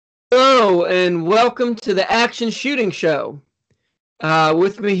Hello, and welcome to the Action Shooting Show.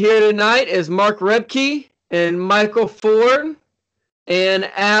 With me here tonight is Mark Rebke and Michael Ford. And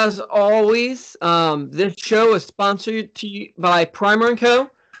as always, this show is sponsored by Primer & Co.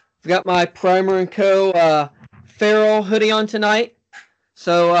 I've got my Primer & Co. Ferrell hoodie on tonight.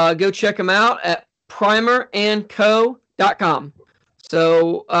 So go check them out at primerandco.com.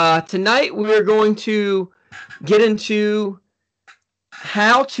 So tonight we're going to get into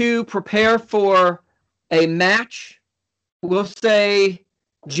how to prepare for a match. We'll say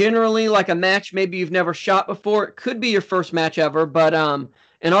generally like a match maybe you've never shot before. It could be your first match ever, but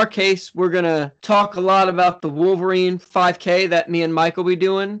in our case, we're going to talk a lot about the Wolverine 5K that me and Mike will be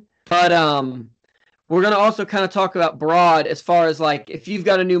doing. But we're going to also kind of talk about broad as far as like if you've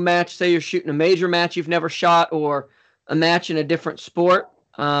got a new match, say you're shooting a major match you've never shot or a match in a different sport.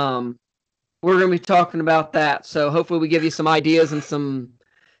 We're going to be talking about that. So hopefully we give you some ideas and some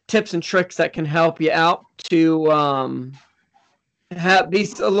tips and tricks that can help you out to be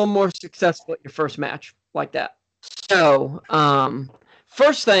a little more successful at your first match like that. So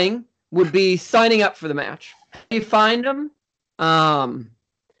first thing would be signing up for the match. How do you find them?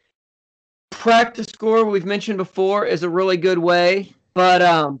 Practice Score, we've mentioned before, is a really good way,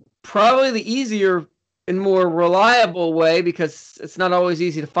 but probably the easier and more reliable way, because it's not always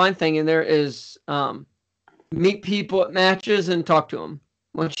easy to find things in there, is meet people at matches and talk to them.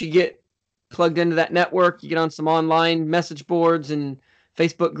 Once you get plugged into that network, you get on some online message boards and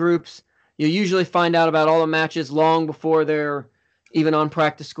Facebook groups, you usually find out about all the matches long before they're even on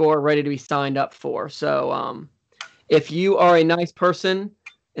Practice Score, ready to be signed up for. So if you are a nice person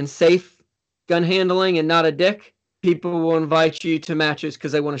and safe gun handling and not a dick, people will invite you to matches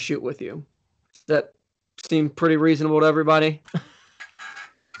because they want to shoot with you. That seem pretty reasonable to everybody?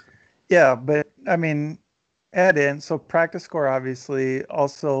 Yeah, but I mean, add in, so Practice Score, obviously,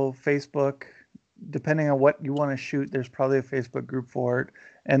 also Facebook, depending on what you want to shoot, there's probably a Facebook group for it.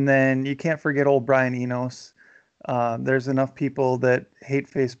 And then you can't forget old Brian Enos. There's enough people that hate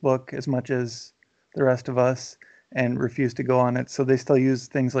Facebook as much as the rest of us and refuse to go on it. So they still use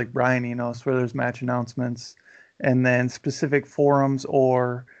things like Brian Enos where there's match announcements, and then specific forums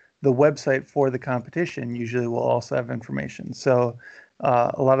or the website for the competition usually will also have information. So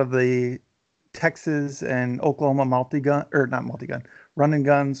a lot of the Texas and Oklahoma run and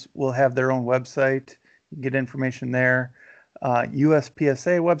guns will have their own website. You can get information there.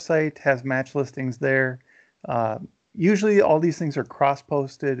 USPSA website has match listings there. Usually all these things are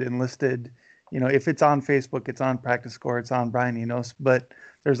cross-posted and listed. You know, if it's on Facebook, it's on Practice Score, it's on Brian Enos, but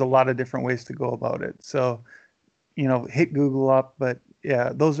there's a lot of different ways to go about it. So, you know, hit Google up, but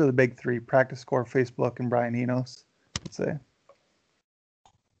yeah, those are the big three: Practice Score, Facebook, and Brian Enos, I'd say.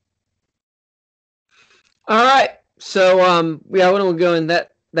 All right. So yeah, I wouldn't go in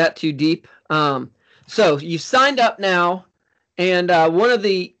that too deep. So you signed up now, and one of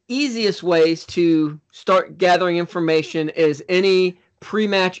the easiest ways to start gathering information is any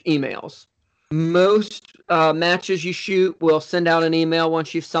pre-match emails. Most matches you shoot will send out an email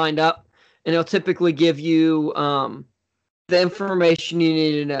once you've signed up, and it'll typically give you the information you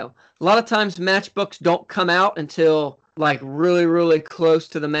need to know. A lot of times match books don't come out until like really, really close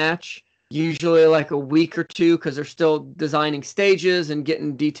to the match, usually like a week or two, because they're still designing stages and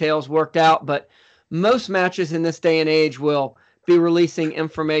getting details worked out. But most matches in this day and age will be releasing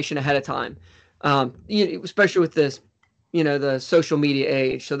information ahead of time, especially with this, the social media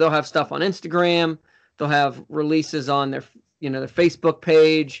age. So they'll have stuff on Instagram, they'll have releases on their Facebook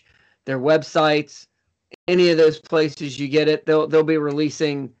page, their websites. Any of those places you get it, they'll be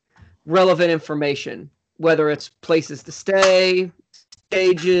releasing relevant information, whether it's places to stay,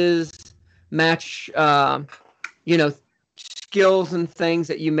 stages, match, skills and things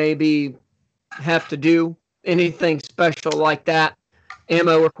that you maybe have to do, anything special like that,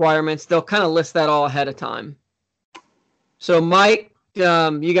 ammo requirements. They'll kind of list that all ahead of time. So, Mike, you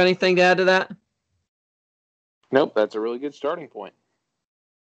got anything to add to that? Nope, that's a really good starting point.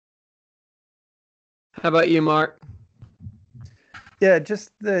 How about you, Mark? Yeah,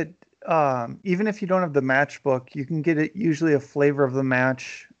 just that even if you don't have the match book, you can get it usually a flavor of the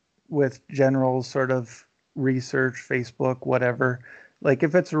match with general sort of research, Facebook, whatever. Like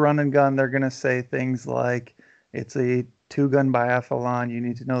if it's a run and gun, they're going to say things like it's a 2-gun biathlon, you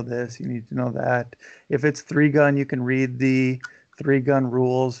need to know this, you need to know that. If it's 3-gun, you can read the 3-gun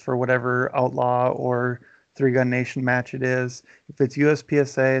rules for whatever outlaw or 3-gun nation match it is. If it's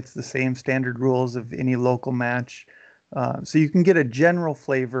USPSA, it's the same standard rules of any local match. So you can get a general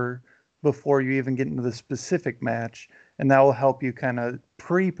flavor before you even get into the specific match, and that will help you kind of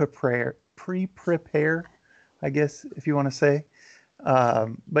pre-prepare, I guess, if you want to say.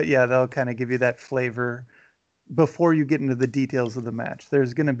 But yeah, they'll kind of give you that flavor before you get into the details of the match.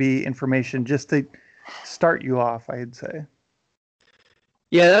 There's going to be information just to start you off, I'd say.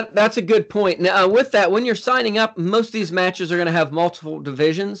 Yeah, that's a good point. Now, with that, when you're signing up, most of these matches are going to have multiple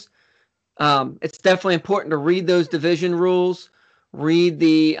divisions. It's definitely important to read those division rules, read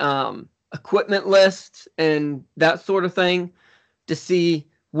the equipment lists, and that sort of thing to see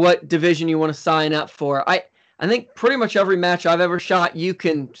what division you want to sign up for. I think pretty much every match I've ever shot, you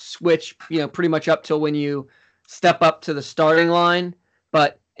can switch, pretty much up till when you step up to the starting line.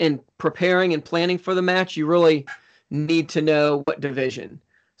 But in preparing and planning for the match, you really need to know what division.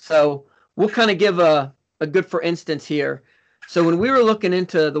 So we'll kind of give a good for instance here. So when we were looking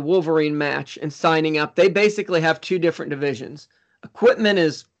into the Wolverine match and signing up, they basically have two different divisions. Equipment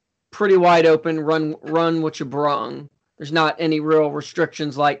is pretty wide open, run what you brung. There's not any real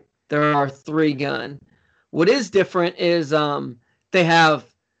restrictions like there are 3-gun. What is different is they have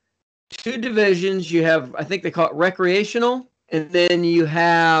two divisions. You have, I think they call it recreational, and then you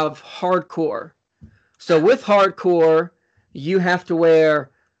have hardcore. So with hardcore, you have to wear,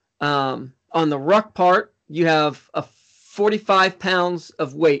 on the ruck part, you have a 45 pounds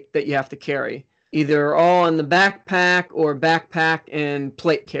of weight that you have to carry, either all in the backpack or backpack and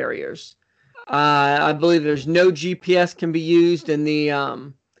plate carriers. I believe there's no GPS can be used in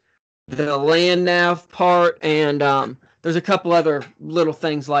the land nav part, and there's a couple other little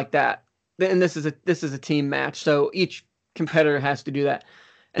things like that. And this is a team match, so each competitor has to do that.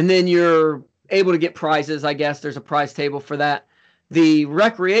 And then you're able to get prizes. I guess there's a prize table for that. The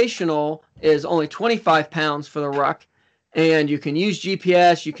recreational is only 25 pounds for the ruck, and you can use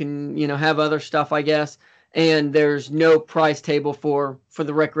GPS. You can have other stuff, I guess. And there's no prize table for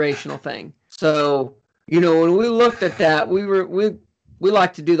the recreational thing. So when we looked at that, we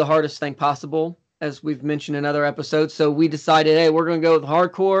like to do the hardest thing possible, as we've mentioned in other episodes. So we decided, hey, we're going to go with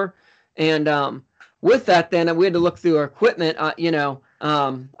hardcore. And with that, then we had to look through our equipment. I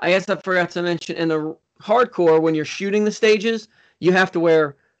guess I forgot to mention in the hardcore, when you're shooting the stages, you have to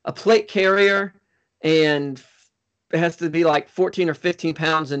wear a plate carrier, and it has to be like 14 or 15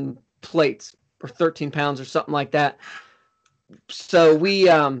 pounds in plates, or 13 pounds or something like that. So we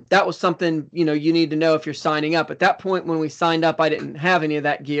that was something you need to know if you're signing up. At that point when we signed up, I didn't have any of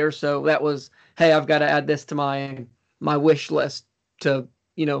that gear, so that was, hey, I've got to add this to my wish list to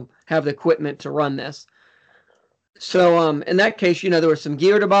have the equipment to run this. So in that case, there was some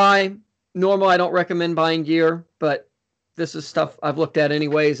gear to buy. Normal, I don't recommend buying gear, but this is stuff I've looked at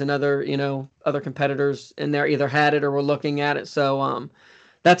anyways, and other competitors in there either had it or were looking at it. So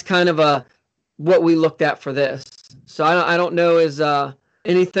that's kind of what we looked at for this. So I don't know, is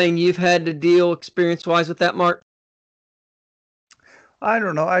anything you've had to deal experience-wise with that, Mark? I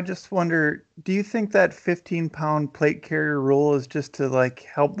don't know. I just wonder, do you think that 15-pound plate carrier rule is just to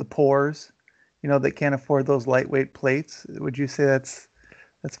help the poors, that can't afford those lightweight plates? Would you say that's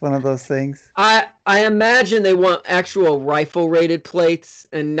one of those things? I imagine they want actual rifle-rated plates,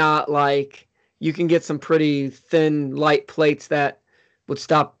 and not you can get some pretty thin, light plates that would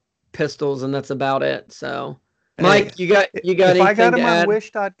stop pistols, and that's about it. So, Mike, you got if anything I got them to on add?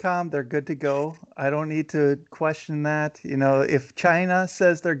 wish.com, they're good to go. I don't need to question that. If China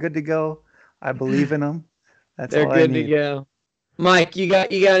says they're good to go, I believe in them. They're all good I need. to go. Mike, you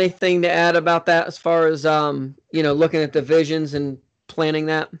got anything to add about that as far as looking at divisions and planning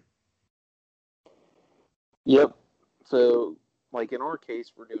that? Yep. So, in our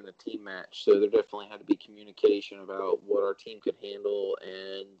case, we're doing a team match, so there definitely had to be communication about what our team could handle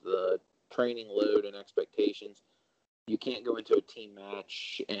and the training load and expectations. You can't go into a team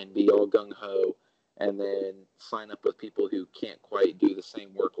match and be all gung-ho and then sign up with people who can't quite do the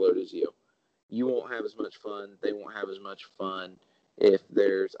same workload as you. You won't have as much fun. They won't have as much fun if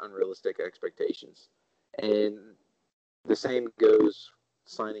there's unrealistic expectations. And the same goes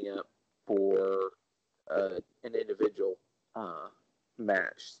signing up for an individual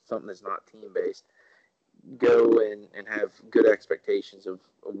match, something that's not team-based. Go and have good expectations of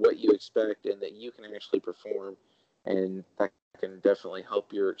what you expect and that you can actually perform, and that can definitely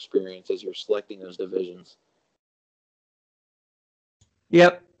help your experience as you're selecting those divisions.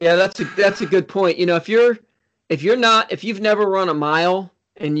 Yep. Yeah, that's a good point. If you've never run a mile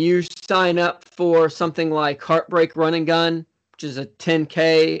and you sign up for something like Heartbreak Run and Gun, which is a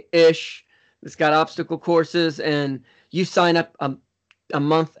 10K-ish, it's got obstacle courses, and you sign up a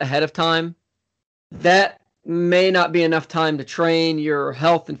month ahead of time, that may not be enough time to train. Your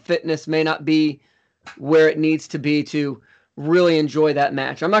health and fitness may not be where it needs to be to really enjoy that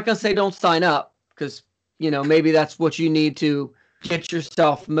match. I'm not going to say don't sign up, because maybe that's what you need to get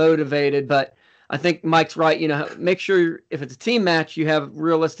yourself motivated, but I think Mike's right. You know, make sure if it's a team match, you have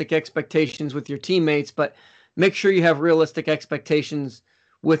realistic expectations with your teammates, but make sure you have realistic expectations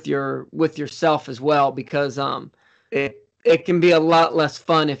with yourself as well, because it can be a lot less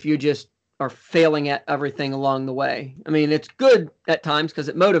fun if you just are failing at everything along the way. I mean, it's good at times because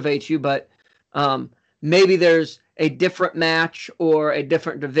it motivates you, but maybe there's a different match or a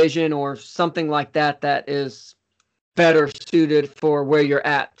different division or something like that that is better suited for where you're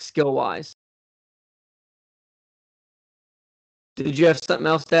at skill-wise. Did you have something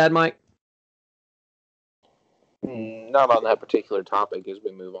else to add, Mike? Not on that particular topic as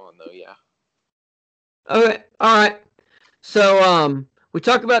we move on, though, yeah. Okay, all right. So we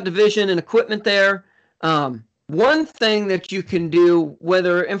talked about division and equipment there. One thing that you can do,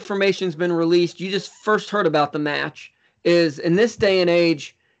 whether information's been released, you just first heard about the match, is in this day and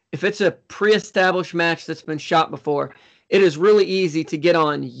age, if it's a pre-established match that's been shot before, it is really easy to get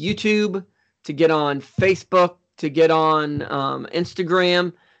on YouTube, to get on Facebook, to get on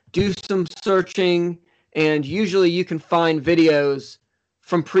Instagram, do some searching, and usually you can find videos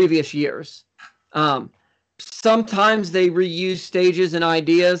from previous years. Sometimes they reuse stages and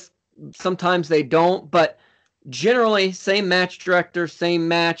ideas, sometimes they don't, but generally same match director, same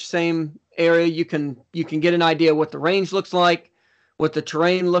match, same area. You can get an idea what the range looks like, what the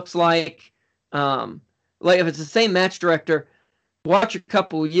terrain looks like. Like if it's the same match director, watch a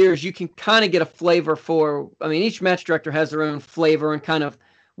couple of years, you can kind of get a flavor for, I mean, each match director has their own flavor and kind of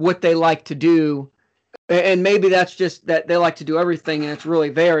what they like to do. And maybe that's just that they like to do everything and it's really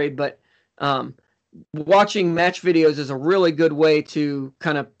varied, but watching match videos is a really good way to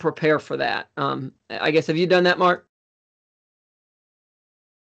kind of prepare for that. I guess, have you done that, Mark?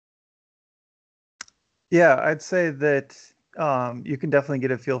 Yeah, I'd say that you can definitely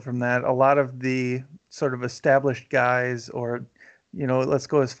get a feel from that. A lot of the sort of established guys, or, you know, let's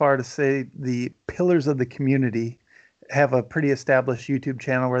go as far to say the pillars of the community, have a pretty established YouTube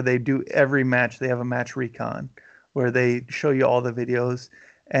channel where they do every match. They have a match recon where they show you all the videos,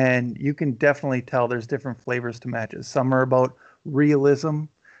 and you can definitely tell there's different flavors to matches. Some are about realism.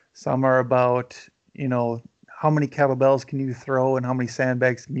 Some are about, you know, how many kettlebells can you throw and how many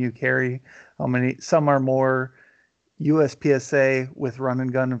sandbags can you carry? Some are more USPSA with run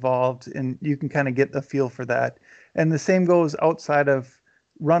and gun involved, and you can kind of get the feel for that. And the same goes outside of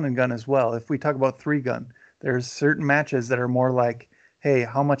run and gun as well. If we talk about 3-gun, there's certain matches that are more like, hey,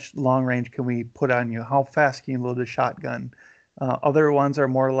 how much long range can we put on you? How fast can you load a shotgun? Other ones are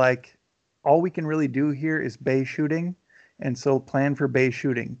more like, all we can really do here is bay shooting, and so plan for bay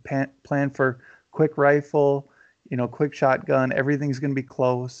shooting. Plan for quick rifle, you know, quick shotgun. Everything's going to be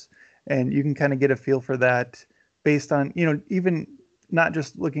close, and you can kind of get a feel for that based on, you know, even not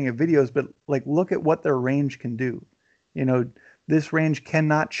just looking at videos, but like look at what their range can do. You know, this range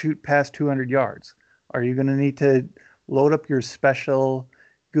cannot shoot past 200 yards. Are you going to need to load up your special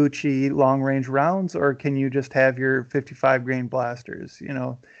Gucci long range rounds, or can you just have your 55 grain blasters? You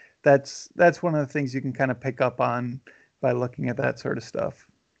know, that's one of the things you can kind of pick up on by looking at that sort of stuff.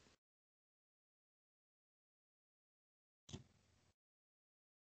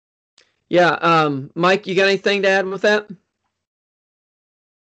 Yeah. Mike, you got anything to add with that?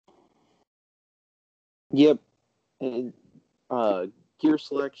 Yep. And gear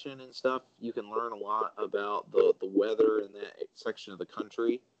selection and stuff, you can learn a lot about the weather in that section of the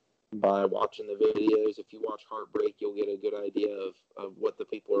country by watching the videos. If you watch Heartbreak, you'll get a good idea of what the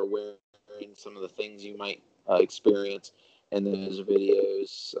people are wearing, some of the things you might experience in those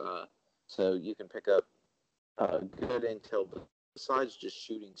videos. So you can pick up good intel besides just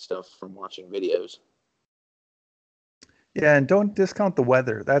shooting stuff from watching videos. Yeah, and don't discount the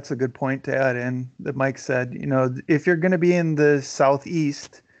weather. That's a good point to add in that Mike said. You know, if you're going to be in the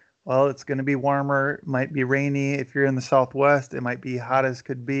southeast, well, it's going to be warmer. It might be rainy. If you're in the southwest, it might be hot as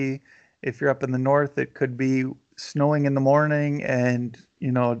could be. If you're up in the north, it could be snowing in the morning and,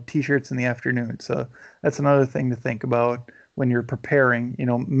 you know, t-shirts in the afternoon. So that's another thing to think about when you're preparing, you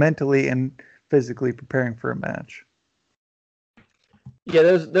know, mentally and physically preparing for a match. Yeah,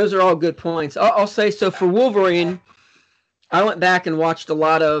 those are all good points. I'll say, so for Wolverine, I went back and watched a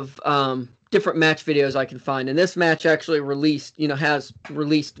lot of different match videos I can find. And this match actually has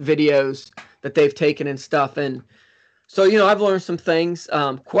released videos that they've taken and stuff. And so, you know, I've learned some things.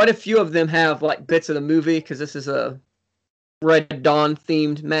 Quite a few of them have like bits of the movie, because this is a Red Dawn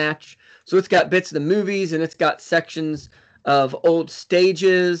themed match. So it's got bits of the movies and it's got sections of old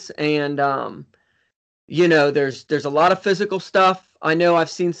stages. And, you know, there's a lot of physical stuff. I know I've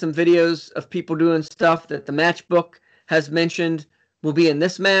seen some videos of people doing stuff that the match book has mentioned will be in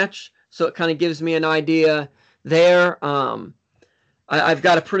this match, so it kind of gives me an idea there. I've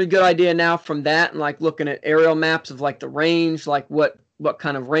got a pretty good idea now from that, and like looking at aerial maps of like the range, like what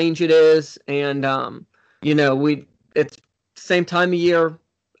kind of range it is, and it's same time of year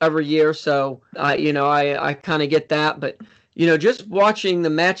every year, so I kind of get that, but just watching the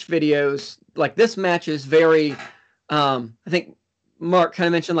match videos, like this match is very, I think Mark kind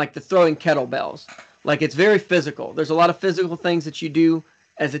of mentioned like the throwing kettlebells, like it's very physical. There's a lot of physical things that you do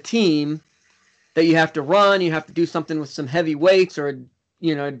as a team that you have to run, you have to do something with some heavy weights or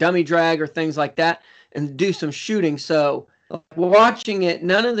a dummy drag or things like that, and do some shooting. So watching it,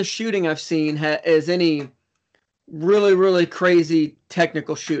 none of the shooting I've seen is any really, really crazy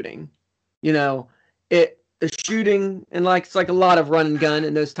technical shooting. The shooting, and like it's like a lot of run and gun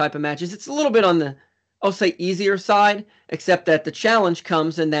in those type of matches. It's a little bit on the, I'll say, easier side, except that the challenge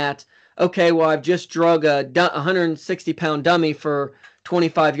comes in that, okay, well, I've just drug a 160-pound dummy for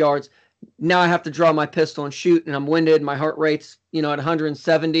 25 yards. Now I have to draw my pistol and shoot, and I'm winded. My heart rate's, at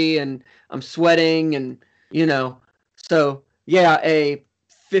 170, and I'm sweating, and, so yeah, a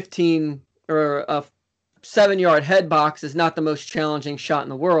 15 or a 7-yard head box is not the most challenging shot in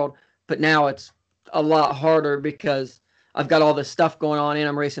the world, but now it's a lot harder because I've got all this stuff going on and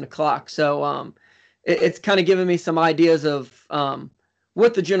I'm racing a clock. So it's kind of given me some ideas of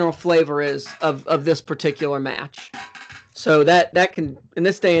what the general flavor is of this particular match. So that can, in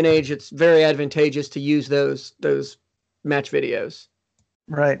this day and age, it's very advantageous to use those match videos.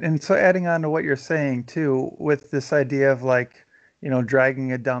 Right. And so adding on to what you're saying too, with this idea of like,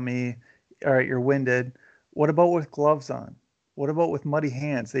 dragging a dummy, all right, you're winded. What about with gloves on? What about with muddy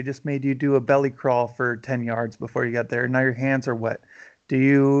hands? They just made you do a belly crawl for 10 yards before you got there. Now your hands are wet. Do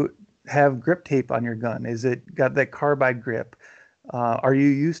you have grip tape on your gun? Is it got that carbide grip? Are you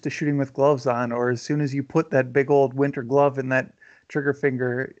used to shooting with gloves on, or as soon as you put that big old winter glove in that trigger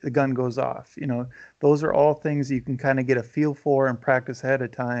finger, the gun goes off? Those are all things you can kind of get a feel for and practice ahead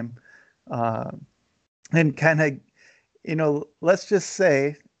of time. And kind of, let's just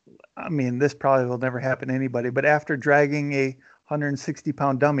say, I mean, this probably will never happen to anybody, but after dragging a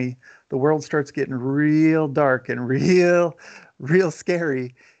 160-pound dummy, the world starts getting real dark and real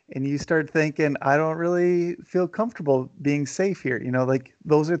scary. And you start thinking, I don't really feel comfortable being safe here. Like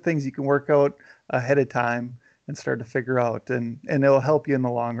those are things you can work out ahead of time and start to figure out. And it'll help you in the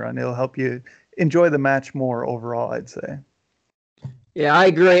long run. It'll help you enjoy the match more overall, I'd say. Yeah, I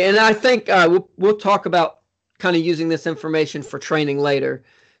agree. And I think we'll talk about kind of using this information for training later.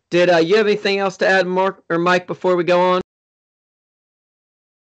 Did you have anything else to add, Mark or Mike, before we go on?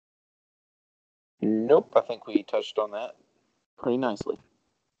 Nope, I think we touched on that pretty nicely.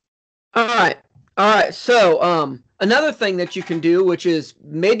 All right. So another thing that you can do, which is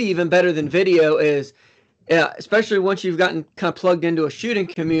maybe even better than video, is especially once you've gotten kind of plugged into a shooting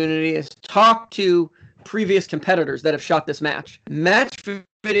community, is talk to previous competitors that have shot this match. Match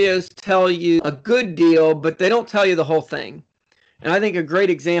videos tell you a good deal, but they don't tell you the whole thing. And I think a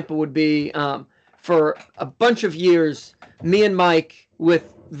great example would be for a bunch of years, me and Mike,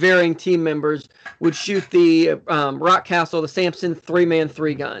 with varying team members, would shoot the Rock Castle, the Samson 3-man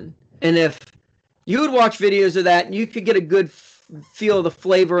 3-gun. And if you would watch videos of that, you could get a good feel of the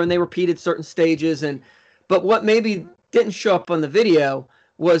flavor, and they repeated certain stages. But what maybe didn't show up on the video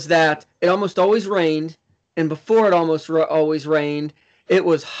was that it almost always rained, and before it almost always rained, it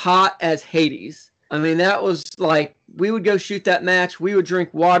was hot as Hades. I mean, that was like, we would go shoot that match, we would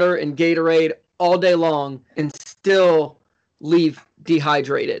drink water and Gatorade all day long and still leave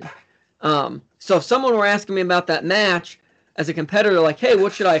dehydrated. So if someone were asking me about that match as a competitor, like, hey,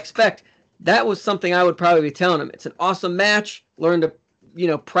 what should I expect? That was something I would probably be telling them. It's an awesome match. Learn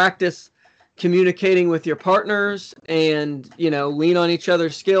to, practice communicating with your partners and, lean on each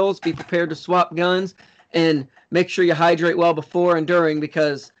other's skills, be prepared to swap guns, and make sure you hydrate well before and during,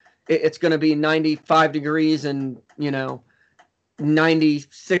 because it's going to be 95 degrees and,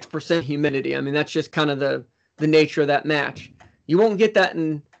 96% humidity. I mean, that's just kind of the nature of that match. You won't get that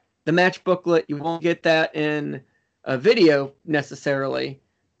in the match booklet. You won't get that in a video necessarily,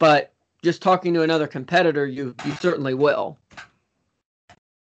 but just talking to another competitor, you certainly will.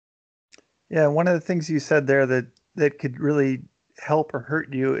 Yeah, one of the things you said there that could really help or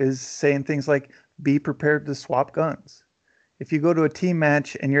hurt you is saying things like, be prepared to swap guns. If you go to a team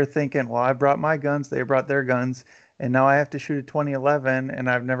match and you're thinking, well, I brought my guns, they brought their guns, and now I have to shoot a 2011 and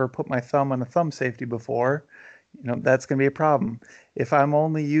I've never put my thumb on a thumb safety before, that's going to be a problem. If I'm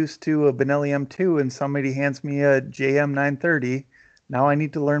only used to a Benelli M2 and somebody hands me a JM 930, now I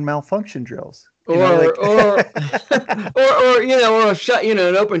need to learn malfunction drills. Or a shot,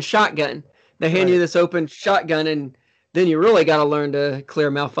 an open shotgun. They hand you this open shotgun, and then you really got to learn to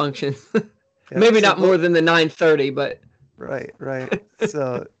clear malfunctions. Maybe not more than the 930, but Right.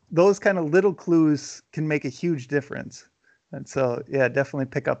 So those kind of little clues can make a huge difference. And so, yeah, definitely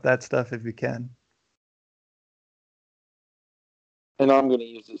pick up that stuff if you can. And I'm going to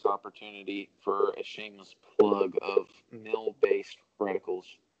use this opportunity for a shameless plug of mill-based reticles,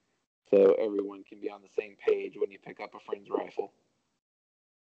 so everyone can be on the same page when you pick up a friend's rifle.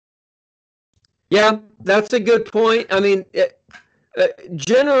 Yeah, that's a good point. I mean,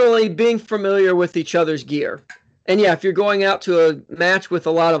 generally being familiar with each other's gear. And yeah, if you're going out to a match with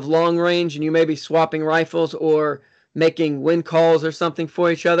a lot of long range and you may be swapping rifles or making wind calls or something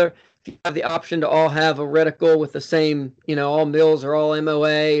for each other, if you have the option to all have a reticle with the same, all mills or all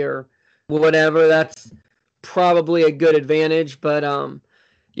MOA or whatever, that's probably a good advantage. But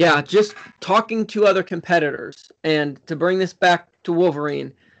yeah, just talking to other competitors. And to bring this back to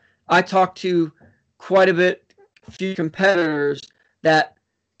Wolverine, I talked to quite a few competitors that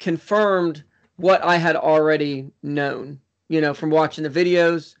confirmed what I had already known, from watching the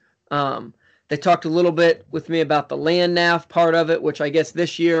videos. They talked a little bit with me about the land nav part of it, which I guess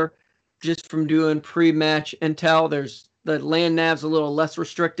this year, just from doing pre-match intel, the land nav's a little less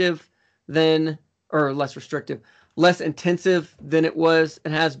intensive than it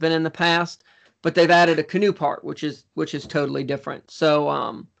has been in the past. But they've added a canoe part, which is totally different.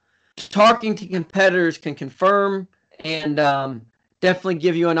 So talking to competitors can confirm and definitely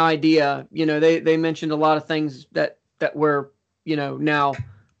give you an idea. They mentioned a lot of things that we're now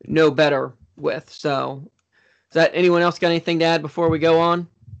know better with. So, is that anyone else got anything to add before we go on?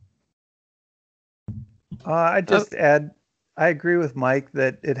 I just add, I agree with Mike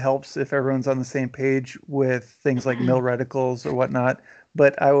that it helps if everyone's on the same page with things like mill reticles or whatnot.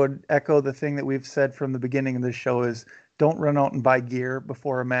 But I would echo the thing that we've said from the beginning of the show is don't run out and buy gear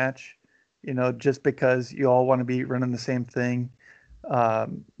before a match, just because you all want to be running the same thing.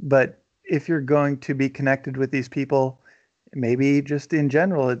 But if you're going to be connected with these people, maybe just in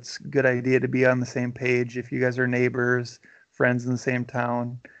general, it's a good idea to be on the same page. If you guys are neighbors, friends in the same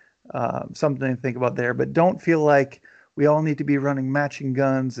town, something to think about there. But don't feel like we all need to be running matching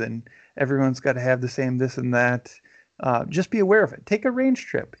guns and everyone's got to have the same this and that. Just be aware of it. Take a range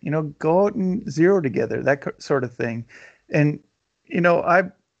trip, go out and zero together, that sort of thing. And,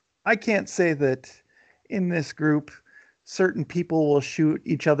 I can't say that in this group, certain people will shoot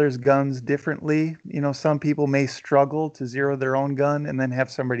each other's guns differently. Some people may struggle to zero their own gun and then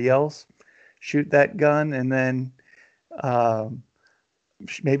have somebody else shoot that gun and then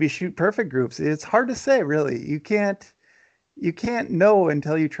maybe shoot perfect groups. It's hard to say, really. You can't know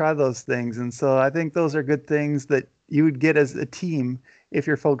until you try those things. And so I think those are good things that you would get as a team if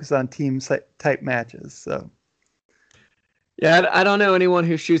you're focused on team type matches. So. Yeah, I don't know anyone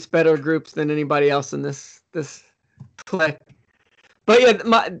who shoots better groups than anybody else in this play. But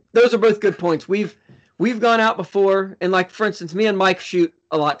yeah, those are both good points. We've gone out before, and like for instance, me and Mike shoot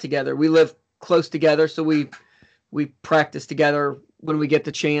a lot together. We live close together, so we practice together when we get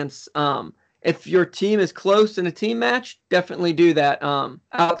the chance. If your team is close in a team match, definitely do that.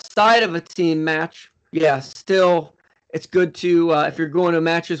 Outside of a team match, yeah, still it's good to if you're going to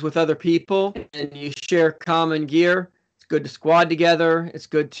matches with other people and you share common gear. Good to squad together. It's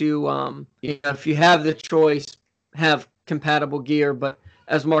good to if you have the choice, have compatible gear. But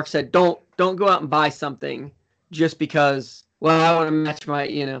as Mark said, don't go out and buy something just because. Well, I want to match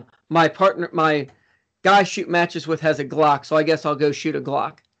my partner, my guy I shoot matches with has a Glock, so I guess I'll go shoot a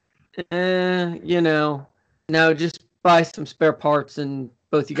Glock. No, just buy some spare parts and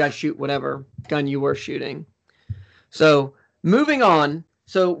both you guys shoot whatever gun you were shooting. So moving on.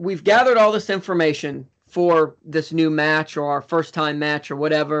 So we've gathered all this information for this new match or our first time match or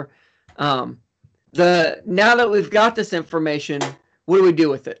whatever. Now that we've got this information, what do we do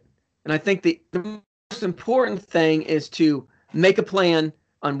with it? And I think the most important thing is to make a plan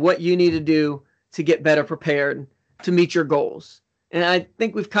on what you need to do to get better prepared to meet your goals. And I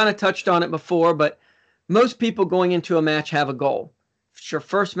think we've kind of touched on it before, but most people going into a match have a goal. If it's your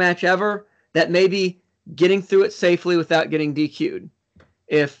first match ever, that may be getting through it safely without getting DQ'd.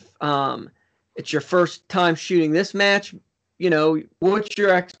 If it's your first time shooting this match, what's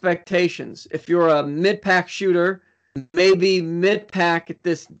your expectations? If you're a mid-pack shooter, maybe mid-pack at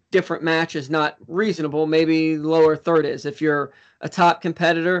this different match is not reasonable. Maybe lower third is. If you're a top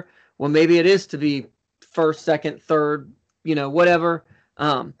competitor, well, maybe it is to be first, second, third, whatever.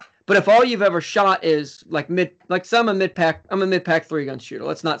 But if all you've ever shot is I'm a mid-pack 3-gun shooter.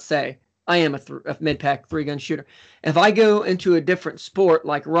 Let's not say I am a mid-pack 3-gun shooter. If I go into a different sport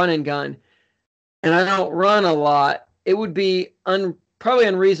like run and gun, and I don't run a lot, it would be probably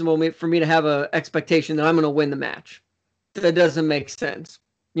unreasonable for me to have an expectation that I'm going to win the match. That doesn't make sense.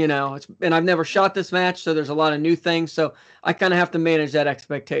 and I've never shot this match, so there's a lot of new things. So I kind of have to manage that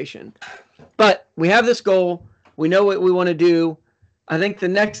expectation. But we have this goal. We know what we want to do. I think the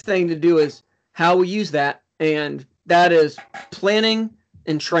next thing to do is how we use that, and that is planning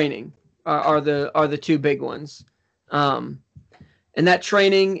and training are the two big ones. And that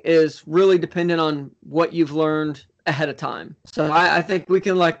training is really dependent on what you've learned ahead of time. So I think we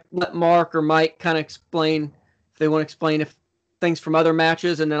can let Mark or Mike kind of explain if they want to explain if things from other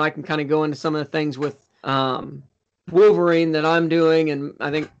matches, and then I can kind of go into some of the things with Wolverine that I'm doing, and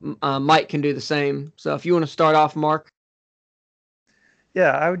I think Mike can do the same. So if you want to start off, Mark.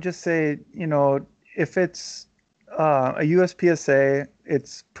 Yeah, I would just say, if it's a USPSA,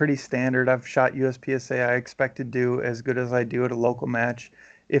 it's pretty standard. I've shot USPSA. I expect to do as good as I do at a local match.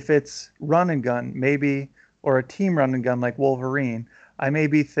 If it's run and gun, maybe, or a team run and gun like Wolverine, I may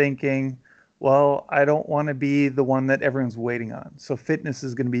be thinking, well, I don't want to be the one that everyone's waiting on. So fitness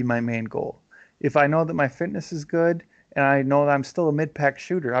is going to be my main goal. If I know that my fitness is good and I know that I'm still a mid-pack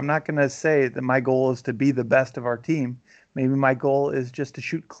shooter, I'm not going to say that my goal is to be the best of our team. Maybe my goal is just to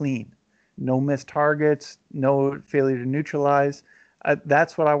shoot clean. No missed targets, no failure to neutralize.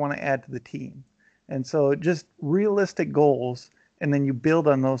 That's what I want to add to the team. And so just realistic goals, and then you build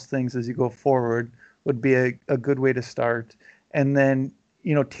on those things as you go forward would be a good way to start. And then,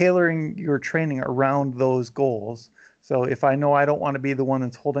 tailoring your training around those goals. So if I know I don't want to be the one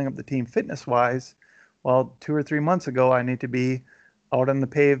that's holding up the team fitness-wise, well, 2 or 3 months ago, I need to be out on the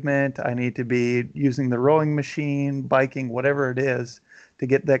pavement. I need to be using the rowing machine, biking, whatever it is, to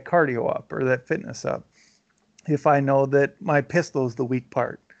get that cardio up or that fitness up. If I know that my pistol is the weak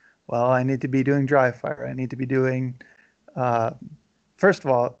part, well, I need to be doing dry fire. I need to be doing, first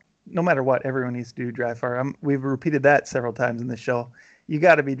of all, no matter what, everyone needs to do dry fire. We've repeated that several times in the show. You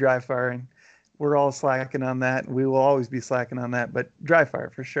got to be dry firing. We're all slacking on that. We will always be slacking on that, but dry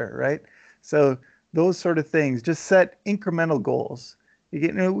fire for sure, right? So those sort of things, just set incremental goals.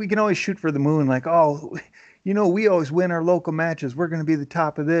 We can always shoot for the moon, like, we always win our local matches. We're going to be the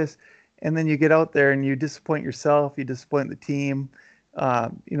top of this. And then you get out there and you disappoint yourself. You disappoint the team.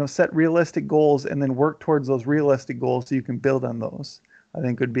 Set realistic goals and then work towards those realistic goals so you can build on those. I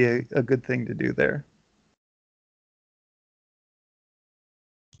think would be a good thing to do there.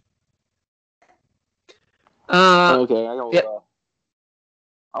 Okay, yep.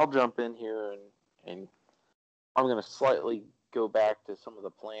 I'll jump in here and I'm going to slightly go back to some of the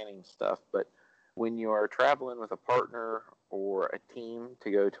planning stuff, but when you are traveling with a partner or a team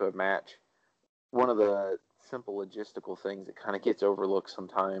to go to a match, one of the simple logistical things that kind of gets overlooked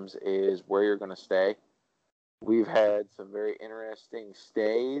sometimes is where you're going to stay. We've had some very interesting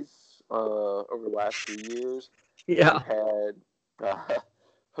stays over the last few years. Yeah. We've had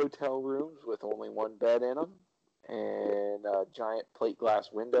hotel rooms with only one bed in them and a giant plate glass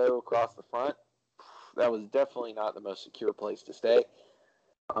window across the front. That was definitely not the most secure place to stay.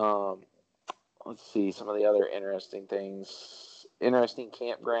 Let's see some of the other interesting things. Interesting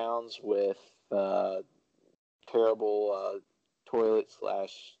campgrounds with terrible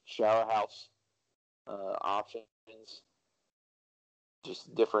toilet/shower house options.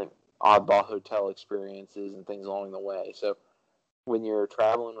 Just different oddball hotel experiences and things along the way. So when you're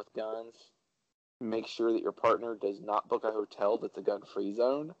traveling with guns, make sure that your partner does not book a hotel that's a gun-free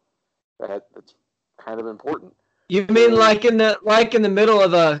zone. That's kind of important. You mean like in the middle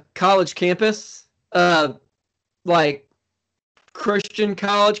of a college campus, like Christian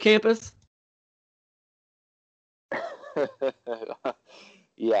college campus?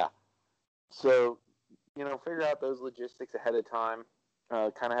 Yeah. So, figure out those logistics ahead of time.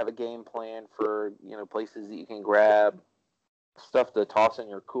 Kind of have a game plan for, places that you can grab, stuff to toss in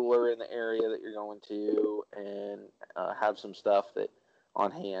your cooler in the area that you're going to, and have some stuff that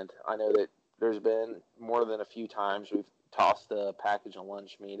on hand. I know that there's been more than a few times we've tossed a package of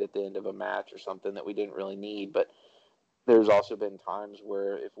lunch meat at the end of a match or something that we didn't really need, but there's also been times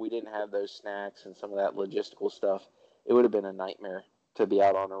where if we didn't have those snacks and some of that logistical stuff, it would have been a nightmare to be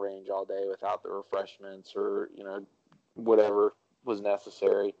out on a range all day without the refreshments or, whatever was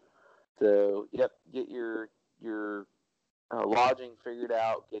necessary. So, get your lodging figured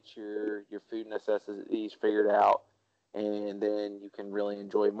out, get your food necessities figured out, and then you can really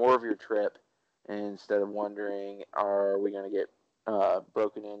enjoy more of your trip instead of wondering, are we going to get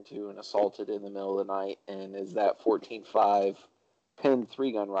broken into and assaulted in the middle of the night, and is that 14.5 pinned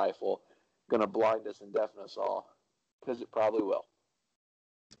 3-gun rifle going to blind us and deafen us all? Because it probably will.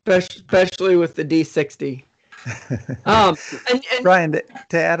 Especially with the D60. And Brian,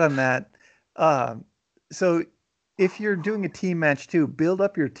 to add on that, so if you're doing a team match too, build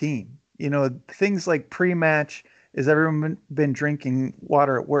up your team. Things like pre-match, is everyone been drinking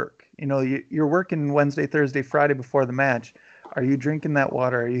water at work? You know, you're working Wednesday, Thursday, Friday before the match. Are you drinking that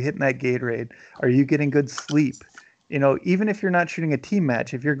water? Are you hitting that Gatorade? Are you getting good sleep? You know, even if you're not shooting a team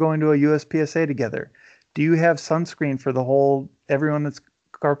match, if you're going to a USPSA together, do you have sunscreen for everyone that's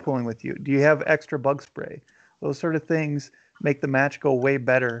carpooling with you? Do you have extra bug spray? Those sort of things make the match go way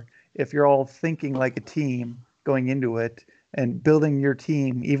better if you're all thinking like a team going into it and building your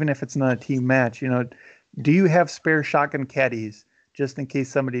team, even if it's not a team match. You know, do you have spare shotgun caddies just in case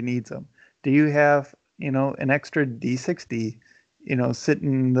somebody needs them? Do you have, you know, an extra D60, you know,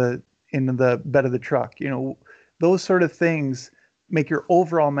 sitting in the bed of the truck? You know, those sort of things make your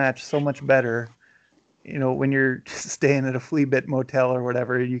overall match so much better. You know, when you're staying at a flea bit motel or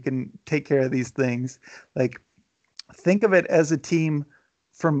whatever, you can take care of these things. Like, think of it as a team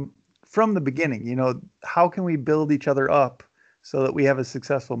from the beginning. You know, how can we build each other up so that we have a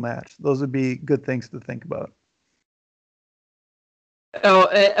successful match? Those would be good things to think about.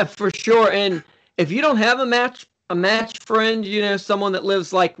 Oh, for sure. And if you don't have a match friend, you know, someone that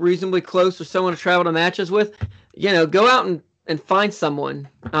lives like reasonably close or someone to travel to matches with, you know, go out and find someone.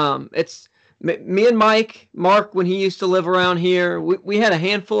 It's me and Mark, when he used to live around here, we had a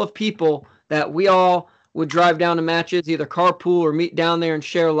handful of people that we all would drive down to matches, either carpool or meet down there and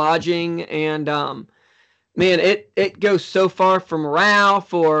share lodging. And man, it goes so far from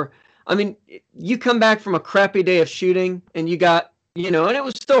Ralph, or I mean, you come back from a crappy day of shooting and you got, you know, and it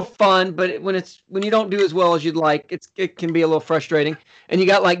was still fun, but when you don't do as well as you'd like, it can be a little frustrating. And you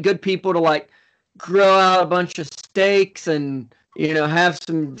got like good people to like grill out a bunch of steaks and, you know, have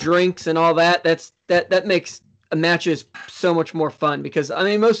some drinks and all that. That makes matches so much more fun, because I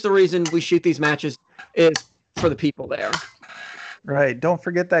mean, most of the reason we shoot these matches is for the people there. Right. Don't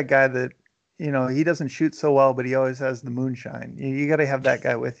forget that guy that, you know, he doesn't shoot so well, but he always has the moonshine. You got to have that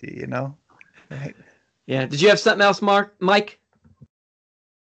guy with you, you know? Right. Yeah. Did you have something else, Mike?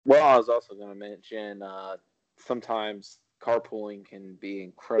 Well, I was also going to mention sometimes carpooling can be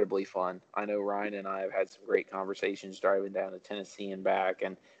incredibly fun. I know Ryan and I have had some great conversations driving down to Tennessee and back,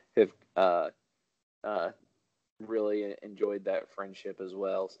 and have really enjoyed that friendship as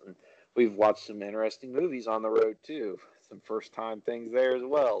well. And we've watched some interesting movies on the road too. Some first-time things there as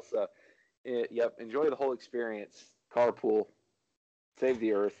well. So, yep, enjoy the whole experience. Carpool, save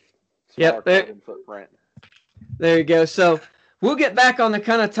the earth. Yep, carbon footprint. There you go. So we'll get back on the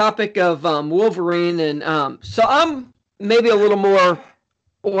kind of topic of Wolverine, and so I'm maybe a little more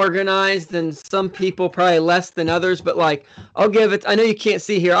organized than some people, probably less than others, but like I'll give it. I know you can't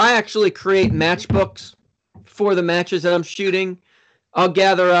see here. I actually create matchbooks for the matches that I'm shooting. I'll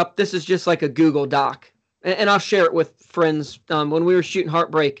gather up. This is just like a Google Doc, and I'll share it with friends. When we were shooting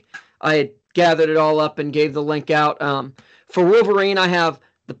Heartbreak, I had gathered it all up and gave the link out. For Wolverine, I have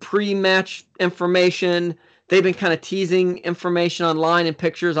the pre-match information. They've been kind of teasing information online and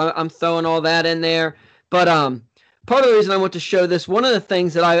pictures. I'm throwing all that in there. But part of the reason I want to show this, one of the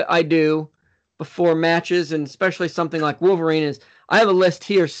things that I do before matches, and especially something like Wolverine, is I have a list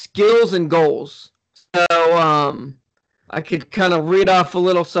here, skills and goals. So I could kind of read off a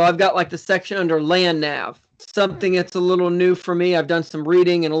little. So I've got like the section under land nav, something that's a little new for me. I've done some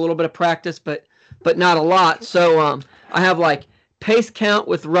reading and a little bit of practice, but not a lot. So I have like pace count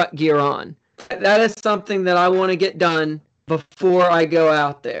with rut gear on. That is something that I want to get done before I go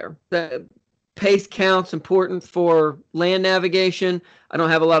out there. The pace count's important for land navigation. I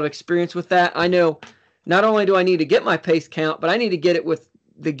don't have a lot of experience with that. I know not only do I need to get my pace count, but I need to get it with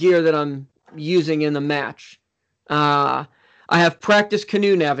the gear that I'm using in the match. I have practice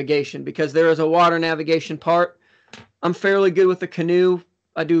canoe navigation because there is a water navigation part. I'm fairly good with the canoe.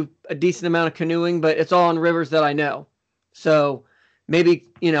 I do a decent amount of canoeing, but it's all on rivers that I know. So maybe,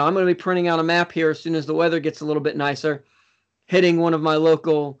 you know, I'm going to be printing out a map here as soon as the weather gets a little bit nicer, hitting one of my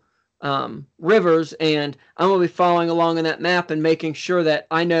local rivers, and I'm going to be following along in that map and making sure that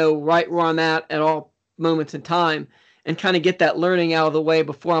I know right where I'm at all moments in time, and kind of get that learning out of the way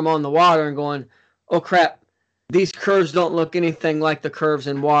before I'm on the water and going, oh crap, these curves don't look anything like the curves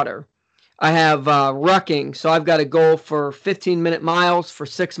in water. I have rucking, so I've got a goal for 15-minute miles for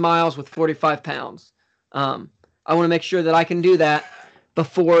 6 miles with 45 pounds. I want to make sure that I can do that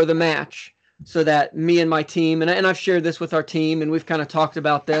before the match, so that me and my team, and I've shared this with our team, and we've kind of talked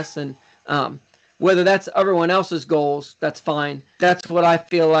about this, and whether that's everyone else's goals, that's fine. That's what I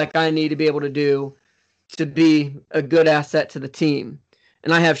feel like I need to be able to do to be a good asset to the team.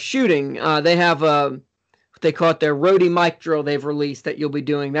 And I have shooting. They have what they call it their roadie mic drill they've released that you'll be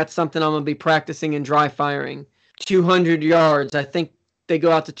doing. That's something I'm going to be practicing in dry firing. 200 yards. I think they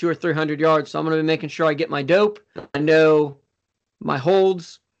go out to 200 or 300 yards. So I'm going to be making sure I get my dope. I know my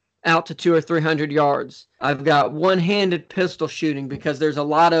holds. out to 200 or 300 yards. I've got one-handed pistol shooting because there's a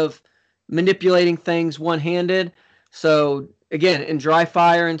lot of manipulating things one-handed. So again, in dry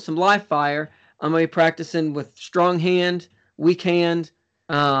fire and some live fire, I'm going to be practicing with strong hand, weak hand,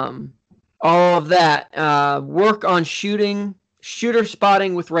 all of that. Work on shooter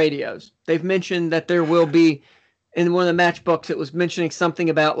spotting with radios. They've mentioned that there will be, in one of the match books, it was mentioning something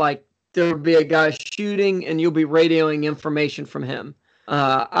about like there'll be a guy shooting and you'll be radioing information from him.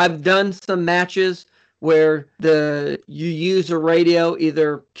 I've done some matches where you use a radio,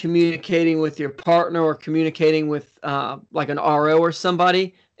 either communicating with your partner or communicating with like an RO or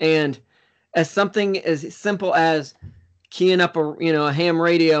somebody, and as something as simple as keying up a ham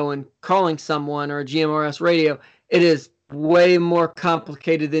radio and calling someone, or a GMRS radio, it is way more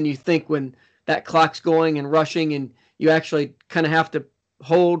complicated than you think when that clock's going and rushing, and you actually kind of have to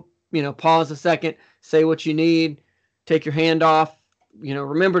hold, pause a second, say what you need, take your hand off,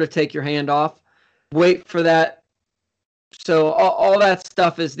 remember to take your hand off, wait for that. So all that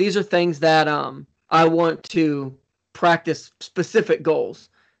stuff these are things that I want to practice specific goals.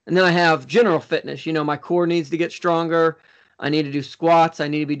 And then I have general fitness. My core needs to get stronger. I need to do squats. I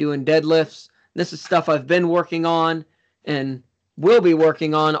need to be doing deadlifts. This is stuff I've been working on and will be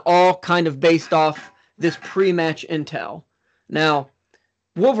working on, all kind of based off this pre-match intel. Now,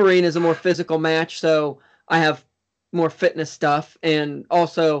 Wolverine is a more physical match, so I have more fitness stuff, and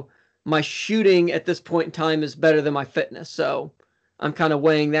also my shooting at this point in time is better than my fitness, so I'm kind of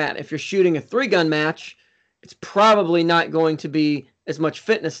weighing that. If you're shooting a 3-gun match, it's probably not going to be as much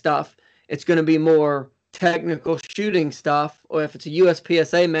fitness stuff. It's going to be more technical shooting stuff. Or if it's a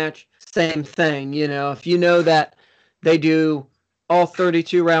USPSA match, same thing. If you know that they do all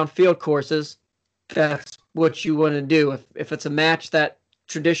 32 round field courses, that's what you want to do. If it's a match that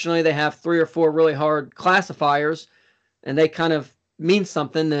traditionally they have 3 or 4 really hard classifiers and they kind of mean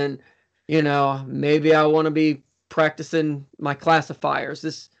something, then maybe I want to be practicing my classifiers.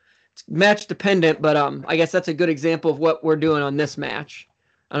 This it's match dependent, but I guess that's a good example of what we're doing on this match.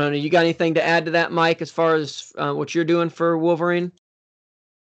 I don't know. You got anything to add to that, Mike, as far as what you're doing for Wolverine?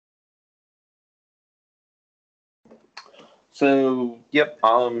 So, yep,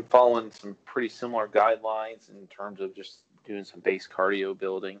 I'm following some pretty similar guidelines in terms of just doing some base cardio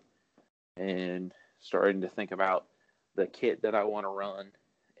building and starting to think about the kit that I want to run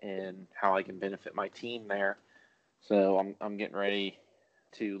and how I can benefit my team there. So I'm getting ready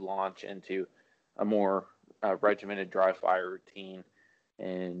to launch into a more regimented dry fire routine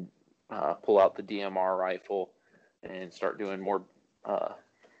and pull out the DMR rifle and start doing more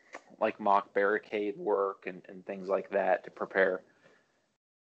like mock barricade work and things like that to prepare.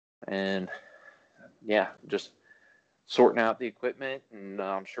 And yeah, just sorting out the equipment, and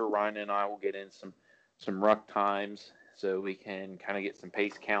I'm sure Ryan and I will get in some ruck times so we can kind of get some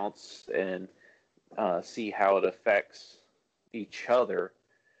pace counts and see how it affects each other,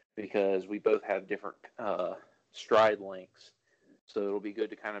 because we both have different stride lengths. So it'll be good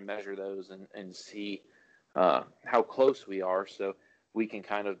to kind of measure those and see how close we are, so we can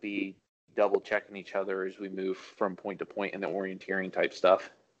kind of be double checking each other as we move from point to point in the orienteering type stuff.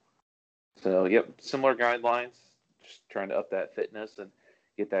 So, yep, similar guidelines, just trying to up that fitness and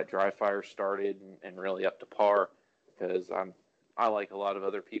get that dry fire started and really up to par, because I, like a lot of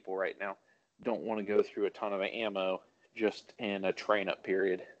other people right now, don't want to go through a ton of ammo just in a train-up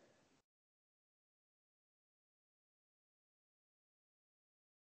period.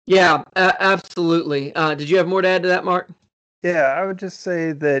 Yeah, absolutely. Did you have more to add to that, Mark? Yeah, I would just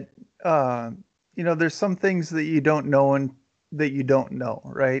say that, there's some things that you don't know and that you don't know,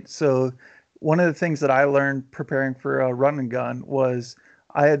 right? So one of the things that I learned preparing for a run and gun was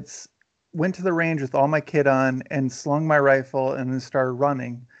I went to the range with all my kit on and slung my rifle and then started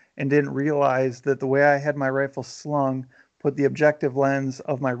running, and didn't realize that the way I had my rifle slung put the objective lens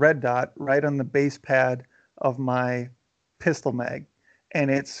of my red dot right on the base pad of my pistol mag, and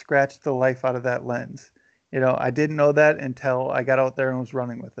it scratched the life out of that lens. I didn't know that until I got out there and was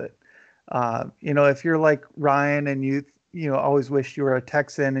running with it. If you're like Ryan and you always wish you were a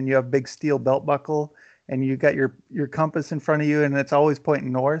Texan and you have big steel belt buckle and you got your compass in front of you and it's always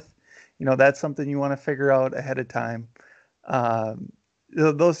pointing north, that's something you want to figure out ahead of time.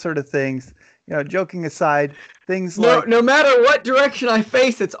 Those sort of things, joking aside, things like... No matter what direction I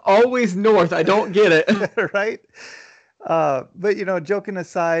face, it's always north. I don't get it. Right? But, joking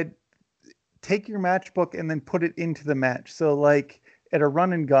aside, take your matchbook and then put it into the match. So like at a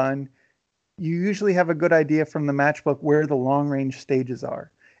run and gun, you usually have a good idea from the matchbook where the long range stages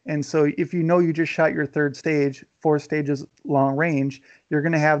are. And so if you just shot your third stage, 4 stages long range, you're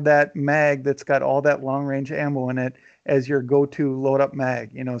going to have that mag that's got all that long range ammo in it. as your go-to load up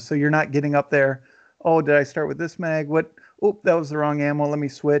mag, so you're not getting up there, oh, did I start with this mag? Oh, that was the wrong ammo. Let me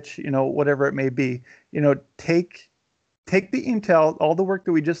switch, whatever it may be. Take the intel, all the work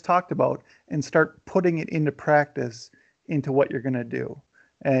that we just talked about, and start putting it into practice into what you're going to do.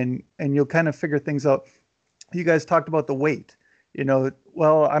 And you'll kind of figure things out. You guys talked about the weight,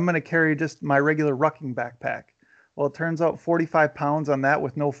 well, I'm going to carry just my regular rucking backpack. Well, it turns out 45 pounds on that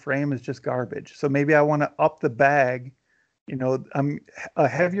with no frame is just garbage. So maybe I want to up the bag. I'm a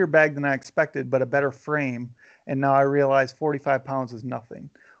heavier bag than I expected, but a better frame. And now I realize 45 pounds is nothing.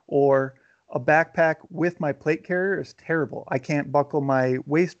 Or a backpack with my plate carrier is terrible. I can't buckle my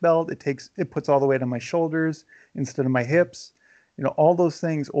waist belt. It puts all the weight on my shoulders instead of my hips. All those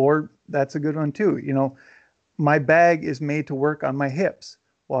things. Or that's a good one too. My bag is made to work on my hips.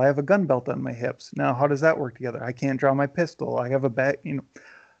 Well, I have a gun belt on my hips. Now, how does that work together? I can't draw my pistol. I have a bag,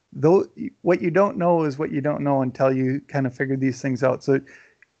 though. What you don't know is what you don't know until you kind of figure these things out. So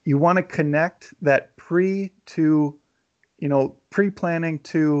you want to connect that pre-planning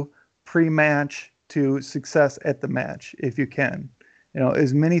to pre-match to success at the match if you can.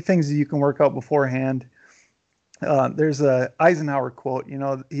 As many things as you can work out beforehand. There's a Eisenhower quote.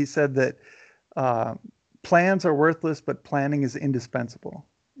 He said that plans are worthless, but planning is indispensable.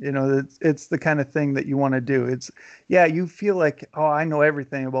 It's the kind of thing that you want to do. You feel like, oh, I know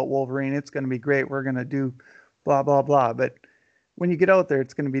everything about Wolverine. It's going to be great. We're going to do blah, blah, blah. But when you get out there,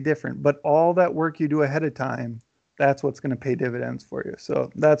 it's going to be different. But all that work you do ahead of time, that's what's going to pay dividends for you.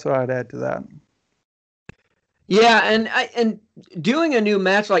 So that's what I'd add to that. Yeah, and doing a new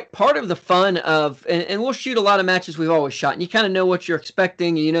match, like part of the fun of, and we'll shoot a lot of matches we've always shot, and you kind of know what you're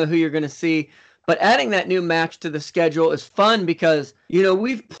expecting, and you know who you're going to see. But adding that new match to the schedule is fun because,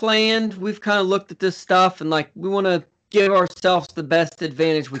 we've kind of looked at this stuff and we want to give ourselves the best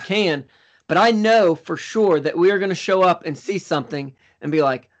advantage we can. But I know for sure that we are going to show up and see something and be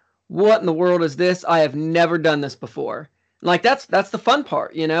like, what in the world is this? I have never done this before. That's the fun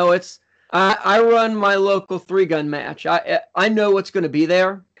part. I run my local 3-gun match. I know what's going to be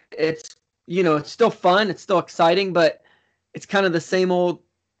there. It's, it's still fun. It's still exciting, but it's kind of the same old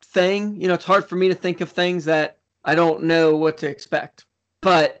thing. It's hard for me to think of things that I don't know what to expect.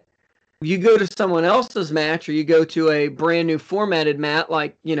 But you go to someone else's match or you go to a brand new formatted match,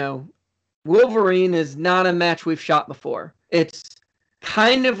 Wolverine is not a match we've shot before. It's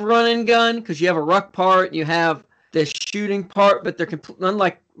kind of run and gun because you have a ruck part, you have this shooting part, but they're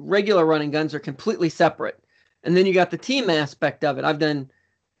unlike regular running guns, they're completely separate. And then you got the team aspect of it. I've done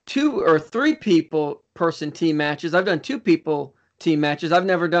 2 or 3 person team matches. I've done 2 people team matches. I've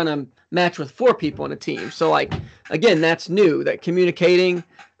never done a match with 4 people in a team. So again, that's new, that communicating.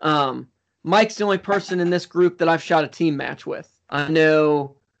 Mike's the only person in this group that I've shot a team match with. I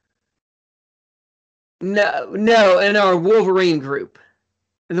know. No, in our Wolverine group.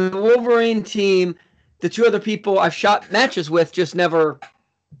 The Wolverine team, the 2 other people I've shot matches with, just never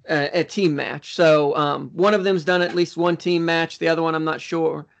a team match. So one of them's done at least 1 team match. The other one, I'm not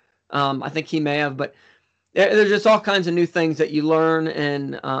sure. I think he may have, but there's just all kinds of new things that you learn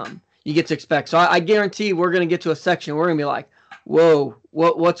and you get to expect. So I guarantee we're going to get to a section where we're going to be like, whoa,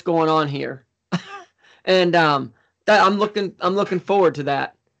 what's going on here? And that I'm looking forward to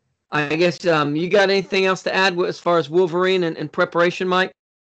that. I guess you got anything else to add as far as Wolverine and preparation, Mike?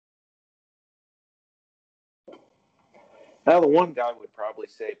 Now, the one guy would probably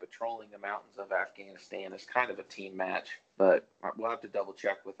say patrolling the mountains of Afghanistan is kind of a team match, but we'll have to double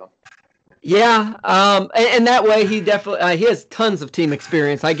check with him. Yeah, and that way he definitely he has tons of team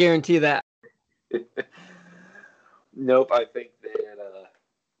experience. I guarantee that. Nope, I think that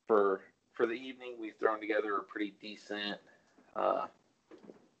for the evening we've thrown together a pretty decent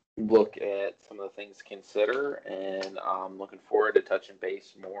look at some of the things to consider, and I'm looking forward to touching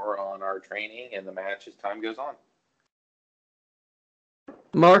base more on our training and the match as time goes on.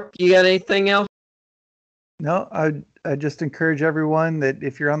 Mark, you got anything else? No, I just encourage everyone that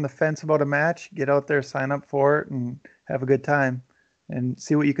if you're on the fence about a match, get out there, sign up for it, and have a good time, and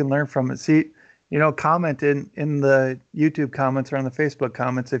see what you can learn from it. See, comment in the YouTube comments or on the Facebook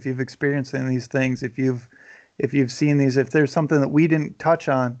comments if you've experienced any of these things, if you've seen these, if there's something that we didn't touch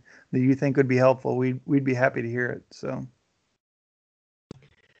on that you think would be helpful, we'd be happy to hear it. So,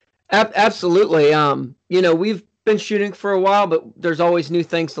 absolutely. We've been shooting for a while, but there's always new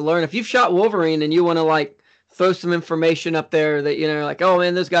things to learn. If you've shot Wolverine and you want to throw some information up there that oh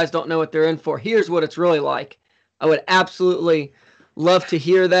man, those guys don't know what they're in for, here's what it's really like, I would absolutely love to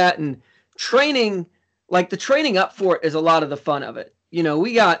hear that. And training, the training up for it is a lot of the fun of it.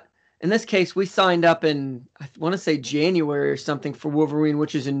 We got, in this case, we signed up in, I want to say January or something for Wolverine,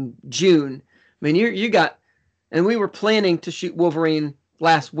 which is in June. I mean, you got and we were planning to shoot Wolverine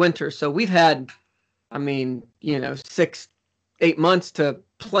last winter. So we've had, 6-8 months to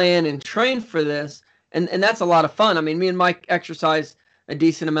plan and train for this. And that's a lot of fun. I mean, me and Mike exercise a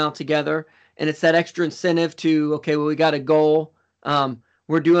decent amount together, and it's that extra incentive to, okay, well, we got a goal.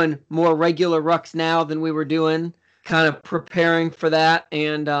 We're doing more regular rucks now than we were doing, kind of preparing for that.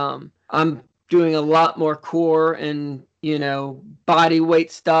 And I'm doing a lot more core and, body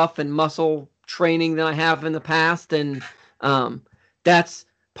weight stuff and muscle training than I have in the past. And that's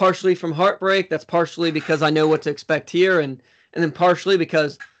partially from heartbreak. That's partially because I know what to expect here. And then partially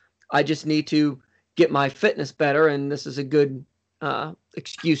because I just need to get my fitness better. And this is a good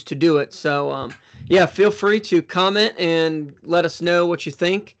excuse to do it. So, feel free to comment and let us know what you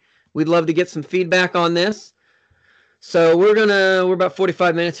think. We'd love to get some feedback on this. So we're about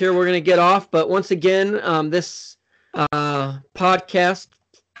 45 minutes here. We're going to get off. But once again, this podcast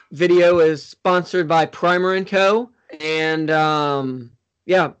video is sponsored by Primer & Co. And,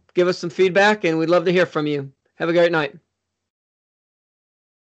 give us some feedback, and we'd love to hear from you. Have a great night.